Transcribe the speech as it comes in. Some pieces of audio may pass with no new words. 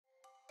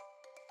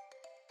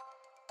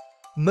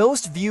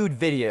Most viewed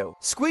video,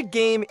 Squid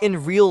Game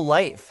in real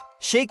life,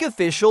 Shake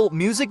official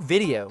music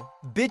video,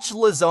 Bitch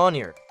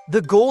Lasagna,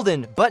 The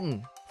Golden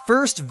Button,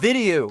 first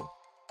video.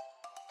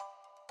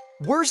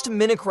 Worst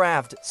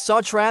Minecraft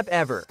saw trap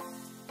ever.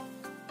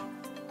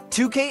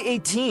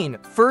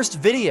 2K18 first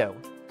video.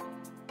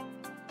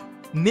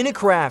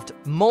 Minecraft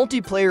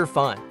multiplayer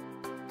fun.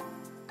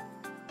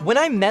 When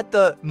I met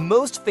the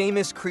most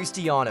famous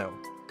Cristiano,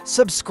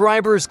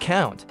 subscribers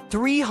count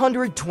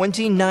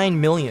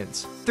 329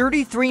 millions,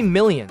 33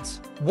 millions,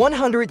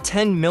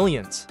 110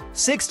 millions,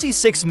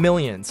 66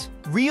 millions.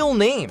 Real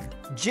name: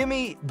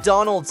 Jimmy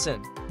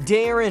Donaldson,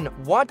 Darren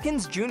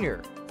Watkins Jr.,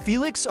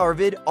 Felix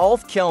Arvid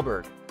Alf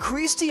Kjellberg,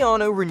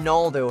 Cristiano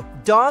Ronaldo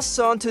dos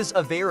Santos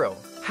Aveiro.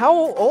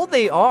 How old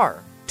they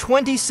are?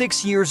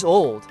 26 years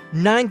old,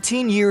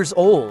 19 years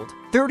old,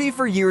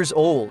 34 years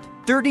old,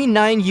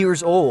 39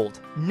 years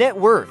old. Net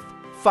worth: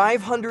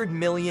 $500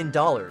 million,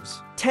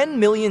 $10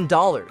 million,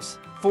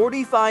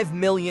 $45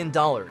 million,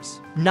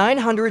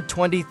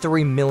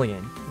 $923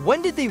 million.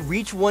 When did they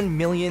reach 1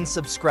 million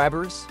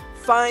subscribers?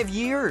 5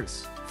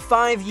 years.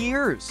 5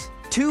 years.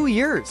 2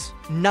 years.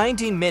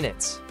 90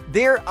 minutes.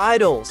 Their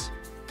idols: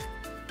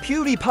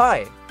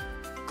 Pewdiepie,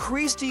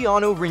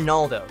 Cristiano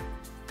Ronaldo,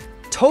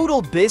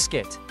 Total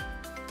Biscuit,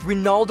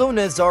 Ronaldo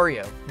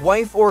Nazario,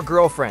 wife or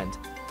girlfriend,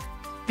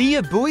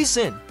 Thea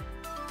Buisen,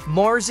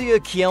 Marzia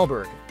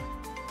Kjellberg,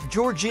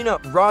 Georgina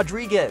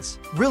Rodriguez.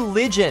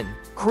 Religion: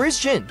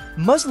 Christian,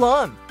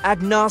 Muslim,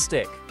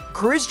 agnostic,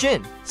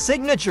 Christian,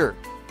 signature.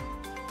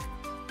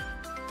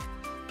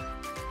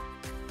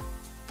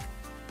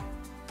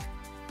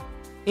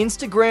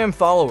 Instagram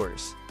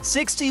followers: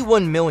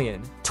 61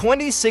 million,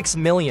 26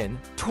 million,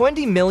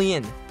 20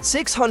 million,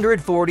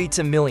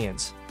 642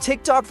 millions.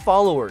 TikTok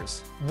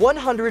followers: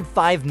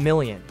 105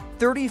 million,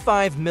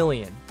 35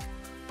 million,